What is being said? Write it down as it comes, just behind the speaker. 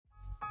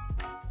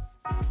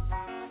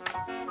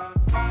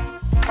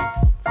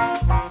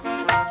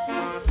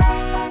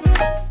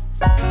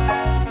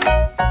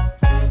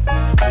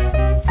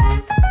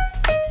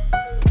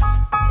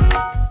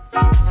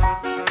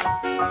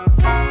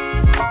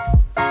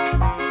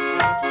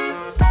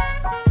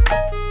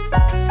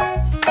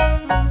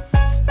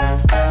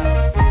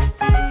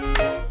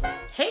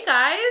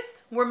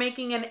We're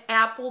making an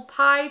apple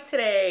pie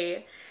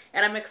today,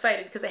 and I'm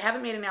excited because I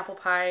haven't made an apple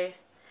pie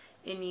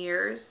in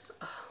years.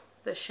 Oh,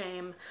 the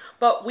shame.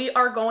 But we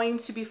are going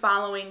to be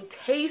following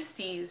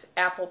Tasty's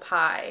apple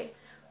pie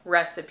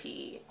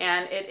recipe,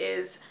 and it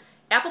is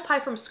apple pie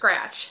from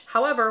scratch.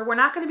 However, we're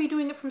not going to be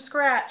doing it from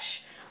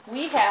scratch.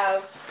 We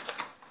have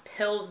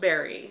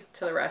Pillsbury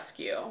to the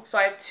rescue. So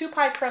I have 2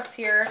 pie crusts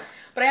here,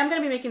 but I am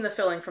going to be making the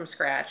filling from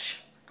scratch,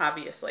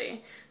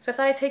 obviously. So I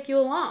thought I'd take you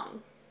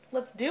along.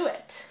 Let's do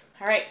it.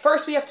 All right,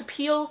 first we have to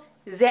peel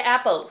the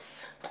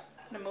apples.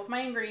 I'm gonna move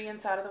my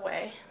ingredients out of the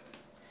way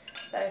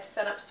that I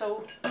set up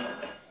so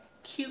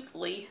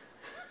cutely.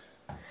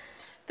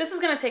 This is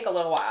gonna take a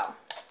little while,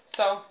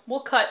 so we'll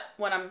cut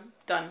when I'm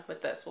done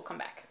with this. We'll come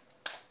back.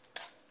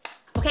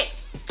 Okay,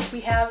 we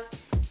have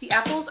the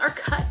apples are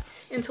cut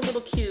into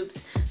little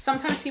cubes.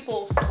 Sometimes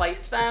people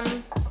slice them,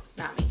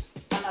 not me,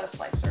 I'm not a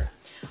slicer.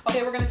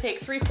 Okay, we're gonna take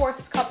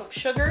 3/4 cup of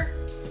sugar,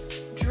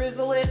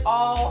 drizzle it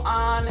all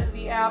on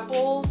the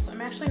apples.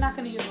 I'm actually not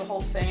going to use the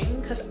whole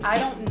thing because I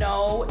don't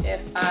know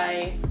if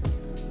I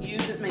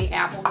used as many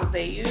apples as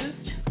they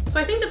used. So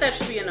I think that that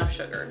should be enough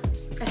sugar.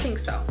 I think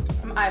so.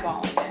 I'm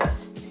eyeballing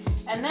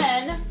it. And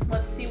then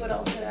let's see what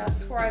else it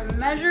asks for. I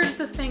measured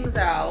the things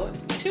out.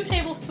 2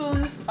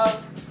 tablespoons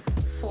of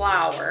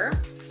flour.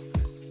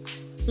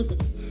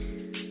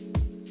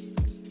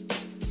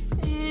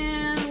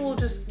 And we'll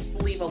just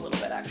leave a little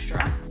bit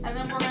extra. And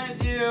then we're going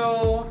to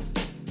do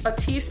a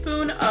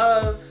teaspoon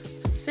of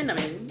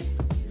cinnamon.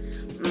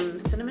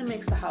 Cinnamon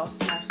makes the house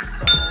smell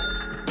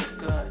so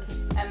good.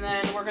 And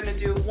then we're gonna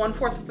do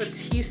 1/4 of a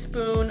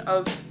teaspoon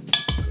of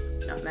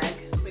nutmeg.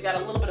 We got a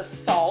little bit of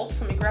salt.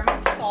 Let me grab my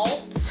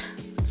salt.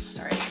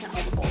 Sorry, I can't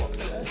hold the bowl up for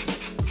this.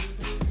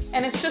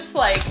 And it's just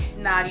like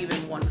not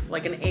even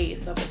like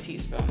 1/8 of a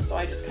teaspoon. So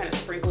I just kind of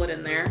sprinkle it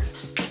in there.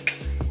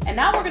 And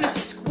now we're gonna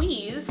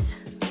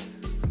squeeze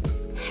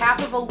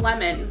half of a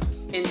lemon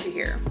into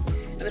here.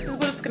 And this is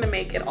what it's gonna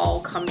make it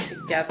all come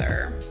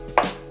together.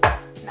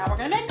 Now we're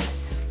gonna mix.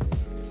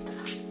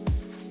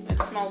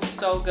 It smells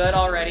so good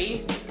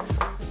already.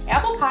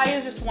 Apple pie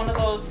is just one of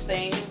those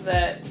things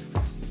that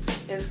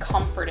is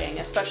comforting,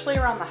 especially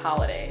around the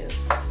holidays.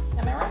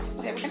 Am I right?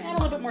 Okay, we're gonna add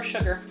a little bit more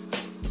sugar.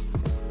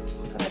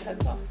 I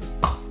said so.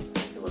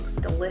 It looks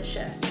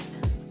delicious.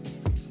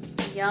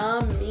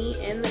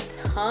 Yummy in the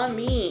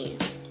tummy.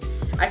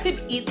 I could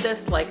eat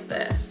this like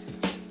this.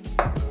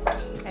 I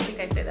think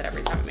I say that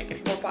every time I make an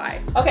apple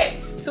pie. Okay,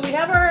 so we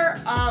have our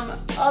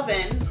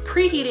oven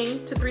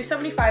preheating to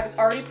 375. It's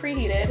already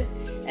preheated.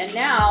 And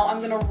now I'm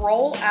gonna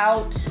roll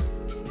out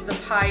the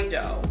pie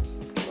dough.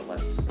 So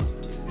let's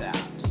do that.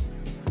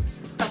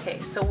 Okay,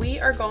 so we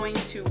are going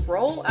to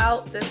roll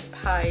out this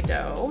pie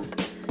dough.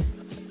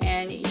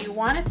 And you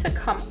want it to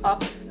come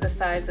up the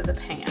sides of the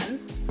pan.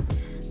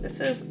 This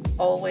is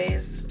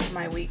always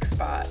my weak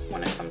spot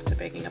when it comes to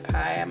baking a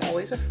pie. I'm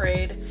always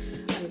afraid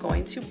I'm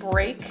going to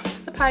break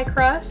the pie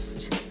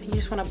crust. You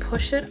just want to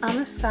push it on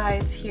the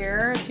sides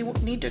here. If you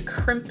need to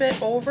crimp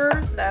it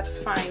over, that's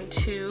fine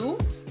too.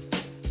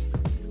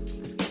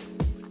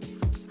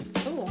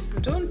 Oh,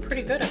 I'm doing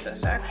pretty good at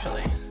this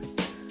actually.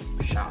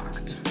 I'm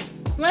shocked.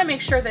 You want to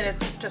make sure that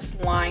it's just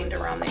lined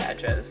around the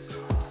edges.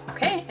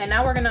 Okay, and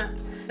now we're gonna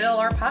fill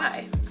our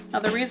pie. Now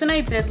the reason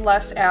I did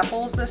less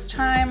apples this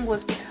time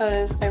was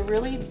because I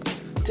really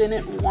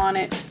didn't want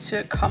it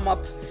to come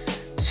up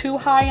too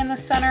high in the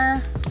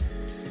center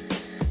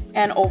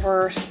and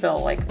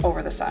overspill like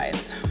over the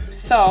sides.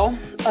 So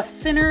a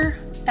thinner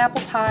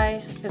apple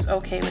pie is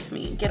okay with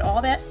me. Get all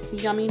that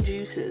yummy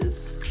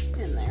juices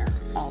in there,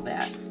 all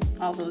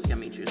those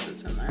yummy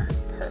juices in there.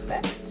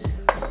 Perfect.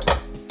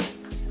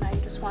 And I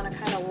just want to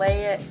kind of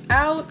lay it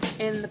out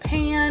in the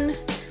pan.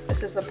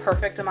 This is the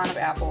perfect amount of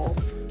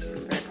apples.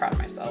 I'm very proud of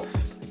myself.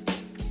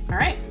 All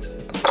right,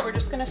 we're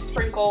just gonna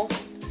sprinkle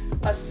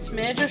a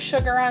smidge of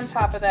sugar on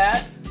top of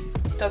that.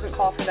 Doesn't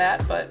call for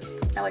that, but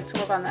I like to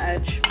live on the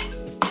edge.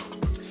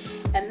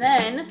 And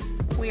then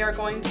we are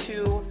going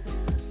to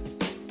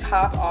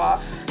top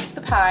off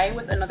the pie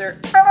with another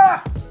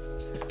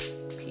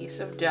piece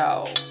of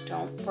dough.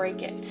 Don't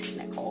break it,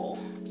 Nicole.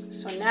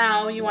 So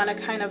now you want to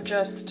kind of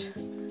just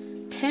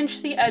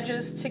pinch the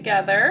edges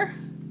together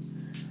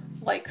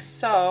like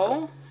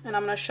so. And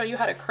I'm going to show you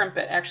how to crimp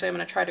it. Actually, I'm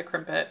going to try to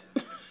crimp it.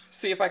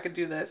 See if I could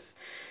do this.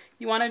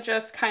 You want to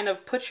just kind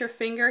of put your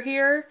finger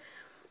here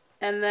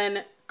and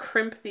then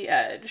crimp the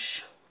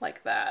edge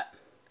like that.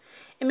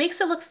 It makes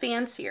it look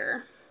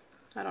fancier.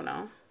 I don't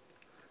know.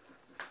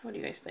 What do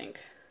you guys think?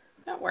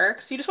 That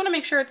works. You just want to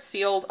make sure it's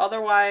sealed.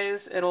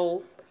 Otherwise,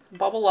 it'll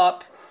bubble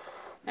up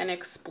and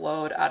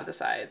explode out of the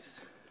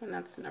sides. And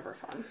that's never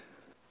fun.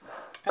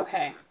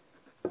 Okay.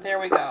 There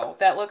we go.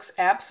 That looks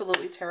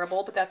absolutely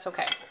terrible, but that's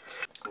okay.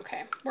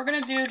 Okay, we're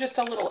gonna do just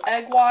a little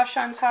egg wash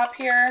on top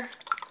here.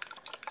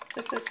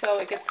 This is so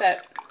it gets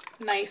that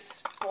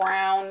nice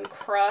brown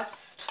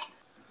crust.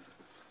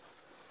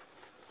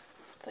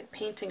 It's like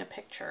painting a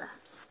picture.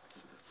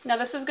 Now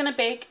this is gonna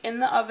bake in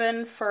the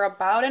oven for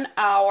about an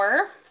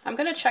hour. I'm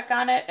gonna check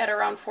on it at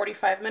around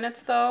 45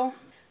 minutes though,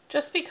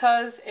 just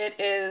because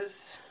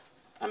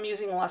I'm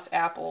using less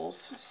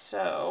apples.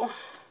 So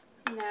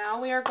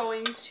now we are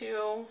going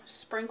to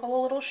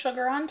sprinkle a little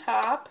sugar on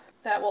top.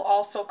 That will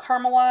also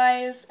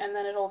caramelize, and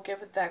then it'll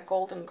give it that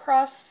golden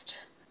crust.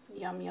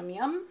 Yum, yum,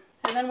 yum.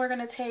 And then we're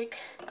gonna take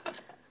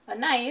a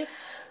knife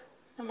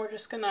and we're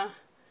just gonna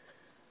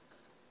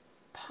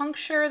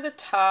puncture the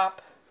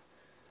top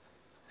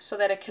so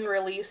that it can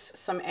release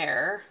some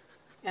air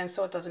and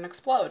so it doesn't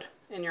explode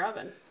in your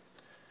oven,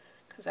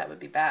 because that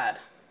would be bad.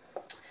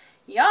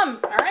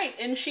 Yum! All right,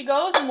 in she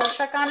goes, and we'll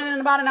check on it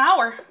in about an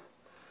hour.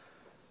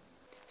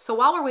 So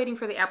while we're waiting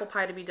for the apple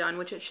pie to be done,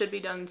 which it should be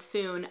done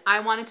soon, I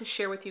wanted to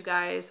share with you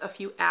guys a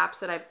few apps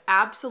that I've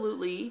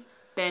absolutely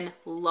been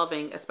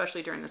loving,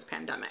 especially during this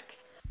pandemic.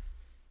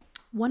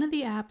 One of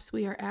the apps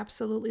we are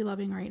absolutely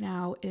loving right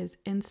now is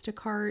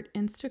Instacart.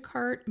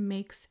 Instacart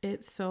makes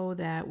it so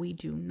that we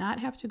do not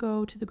have to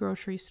go to the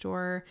grocery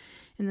store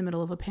in the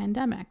middle of a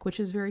pandemic, which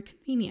is very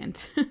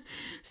convenient.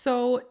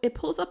 So it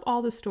pulls up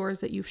all the stores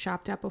that you've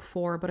shopped at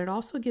before, but it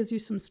also gives you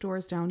some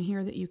stores down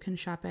here that you can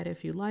shop at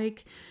if you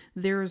like.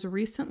 There's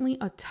recently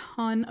a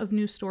ton of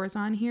new stores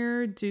on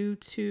here due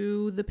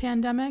to the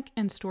pandemic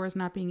and stores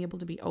not being able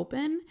to be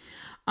open.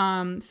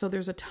 So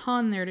there's a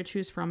ton there to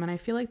choose from, and I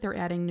feel like they're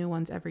adding new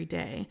ones every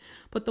day.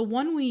 But the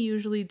one we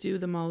usually do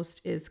the most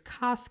is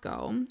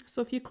Costco.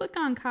 So if you click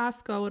on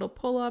Costco, it'll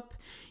pull up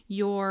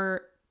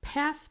your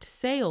past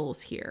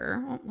sales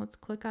here. Oh, let's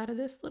click out of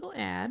this little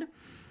ad.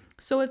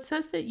 So it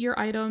says that your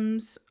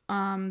items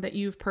that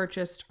you've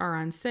purchased are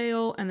on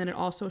sale, and then it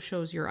also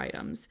shows your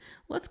items.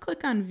 Let's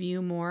click on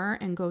view more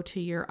and go to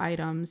your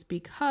items,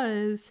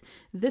 because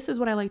this is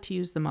what I like to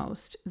use the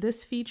most.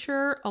 This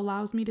feature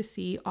allows me to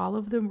see all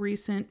of the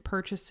recent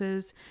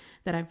purchases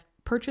that I've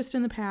purchased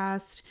in the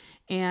past,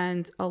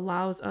 and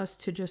allows us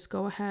to just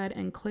go ahead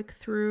and click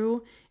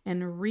through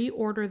and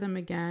reorder them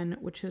again,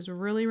 which is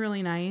really,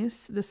 really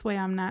nice. This way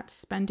I'm not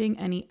spending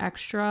any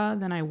extra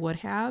than I would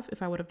have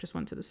if I would have just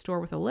went to the store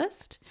with a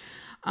list.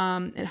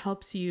 It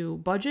helps you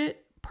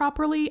budget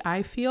properly,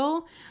 I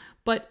feel,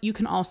 but you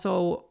can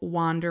also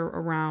wander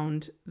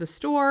around the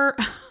store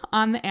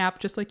on the app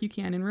just like you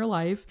can in real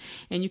life,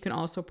 and you can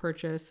also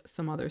purchase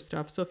some other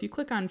stuff. So if you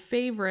click on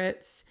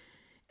favorites,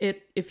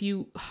 if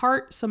you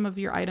heart some of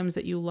your items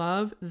that you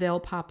love, they'll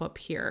pop up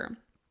here.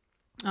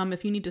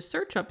 If you need to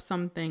search up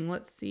something,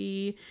 let's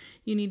see,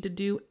 you need to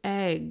do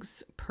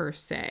eggs per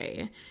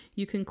se.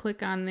 You can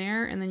click on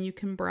there and then you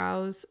can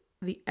browse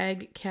the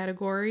egg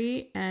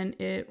category, and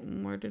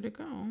where did it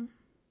go?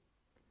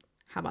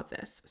 How about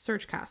this?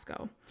 Search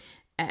Costco,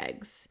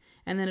 eggs.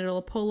 And then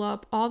it'll pull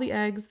up all the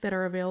eggs that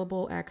are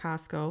available at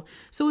Costco.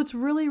 So it's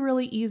really,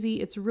 really easy.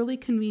 It's really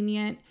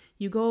convenient.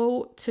 You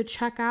go to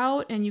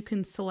checkout and you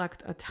can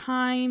select a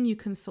time. You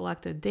can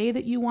select a day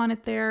that you want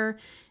it there.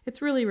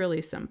 It's really,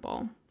 really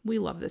simple. We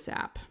love this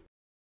app.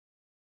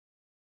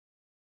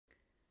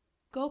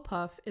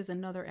 GoPuff is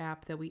another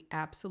app that we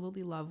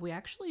absolutely love. We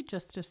actually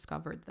just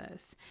discovered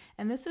this.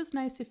 And this is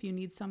nice if you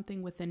need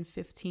something within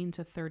 15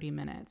 to 30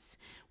 minutes,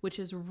 which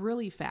is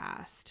really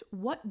fast.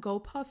 What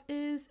GoPuff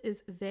is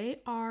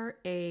they are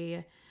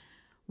a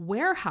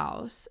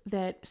warehouse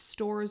that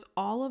stores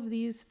all of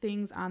these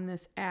things on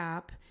this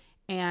app,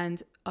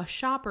 and a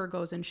shopper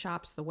goes and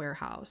shops the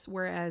warehouse,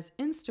 whereas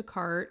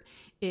Instacart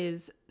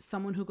is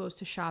someone who goes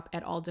to shop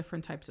at all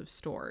different types of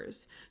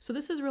stores. So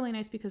this is really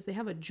nice because they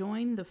have a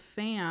join the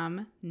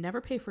fam, never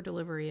pay for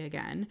delivery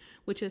again,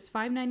 which is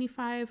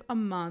 $5.95 a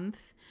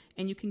month,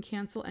 and you can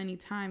cancel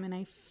anytime. And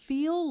I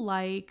feel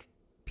like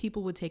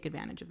people would take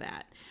advantage of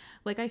that.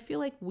 Like, I feel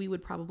like we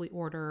would probably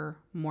order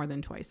more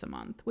than twice a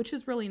month, which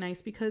is really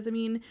nice because, I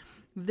mean,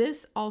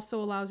 this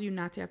also allows you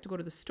not to have to go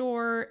to the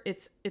store.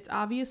 It's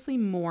obviously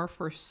more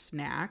for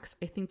snacks.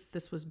 I think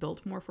this was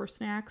built more for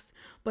snacks,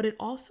 but it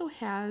also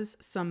has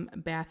some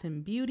bath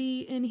and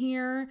beauty in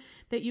here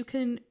that you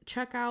can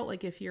check out.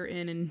 Like if you're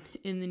in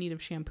the need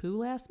of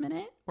shampoo last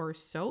minute, or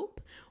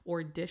soap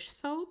or dish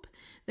soap,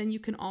 then you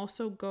can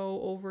also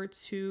go over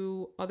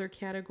to other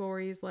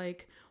categories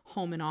like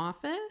home and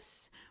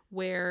office,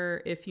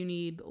 where if you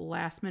need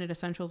last minute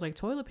essentials like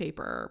toilet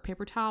paper,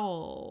 paper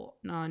towel,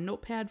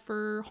 notepad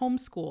for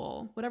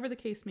homeschool, whatever the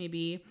case may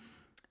be,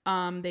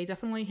 they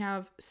definitely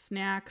have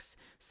snacks,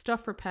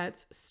 stuff for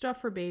pets,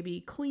 stuff for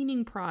baby,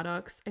 cleaning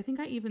products. I think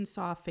I even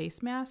saw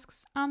face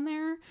masks on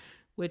there,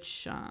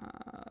 which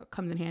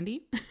comes in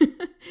handy.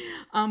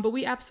 But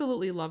we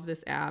absolutely love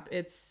this app.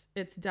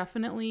 It's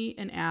definitely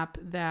an app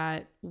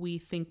that we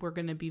think we're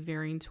going to be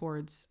veering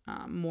towards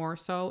more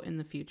so in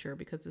the future,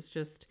 because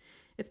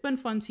it's been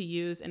fun to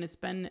use, and it's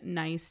been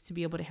nice to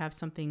be able to have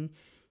something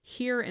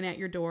here and at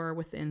your door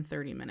within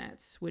 30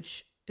 minutes,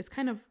 which is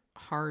kind of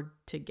hard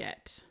to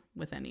get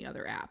with any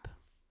other app.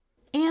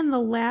 And the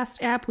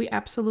last app we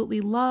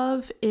absolutely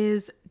love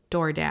is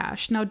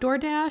DoorDash. Now,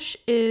 DoorDash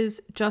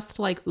is just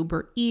like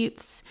Uber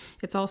Eats.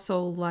 It's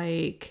also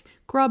like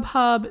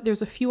Grubhub.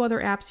 There's a few other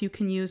apps you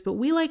can use, but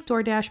we like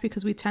DoorDash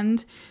because we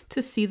tend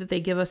to see that they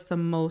give us the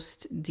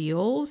most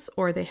deals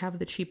or they have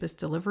the cheapest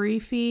delivery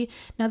fee.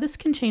 Now, this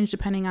can change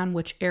depending on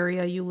which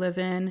area you live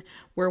in.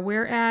 Where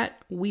we're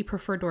at, we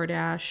prefer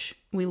DoorDash.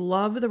 We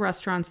love the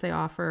restaurants they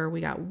offer.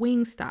 We got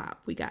Wingstop,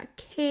 we got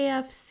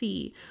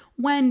KFC,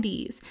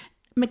 Wendy's,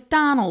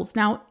 McDonald's.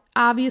 Now,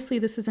 obviously,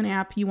 this is an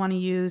app you want to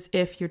use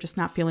if you're just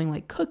not feeling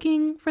like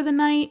cooking for the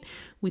night.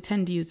 We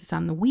tend to use this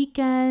on the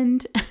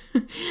weekend.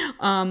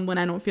 When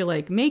I don't feel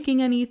like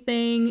making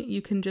anything,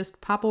 you can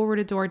just pop over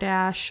to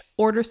DoorDash,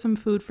 order some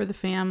food for the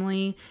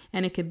family,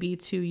 and it could be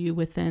to you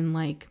within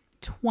like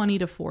 20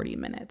 to 40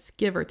 minutes,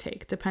 give or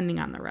take, depending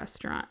on the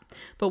restaurant.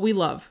 But we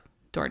love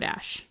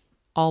DoorDash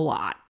a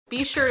lot.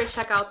 Be sure to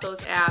check out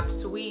those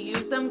apps. We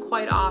use them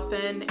quite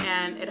often,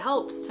 and it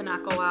helps to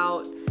not go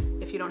out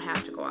if you don't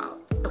have to go out.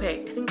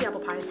 Okay, I think the apple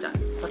pie is done.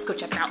 Let's go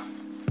check it out.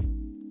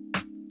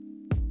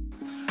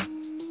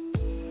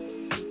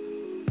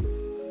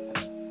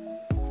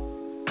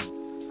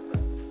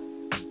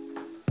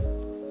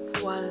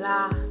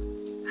 Voila.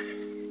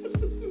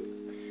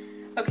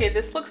 Okay,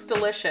 this looks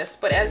delicious,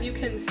 but as you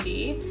can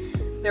see,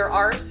 there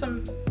are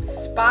some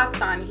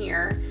spots on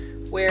here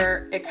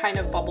where it kind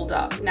of bubbled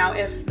up. Now,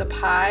 if the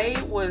pie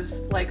was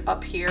like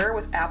up here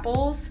with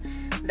apples,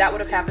 that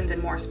would have happened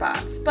in more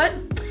spots. But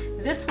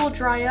this will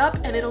dry up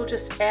and it'll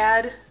just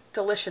add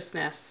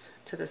deliciousness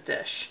to this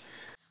dish.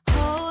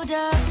 Hold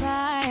up,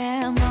 I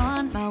am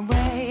on my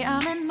way,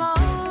 I'm in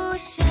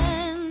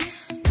motion.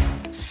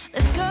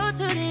 Let's go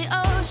to the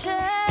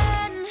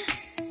ocean.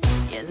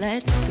 Yeah,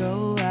 let's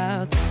go out.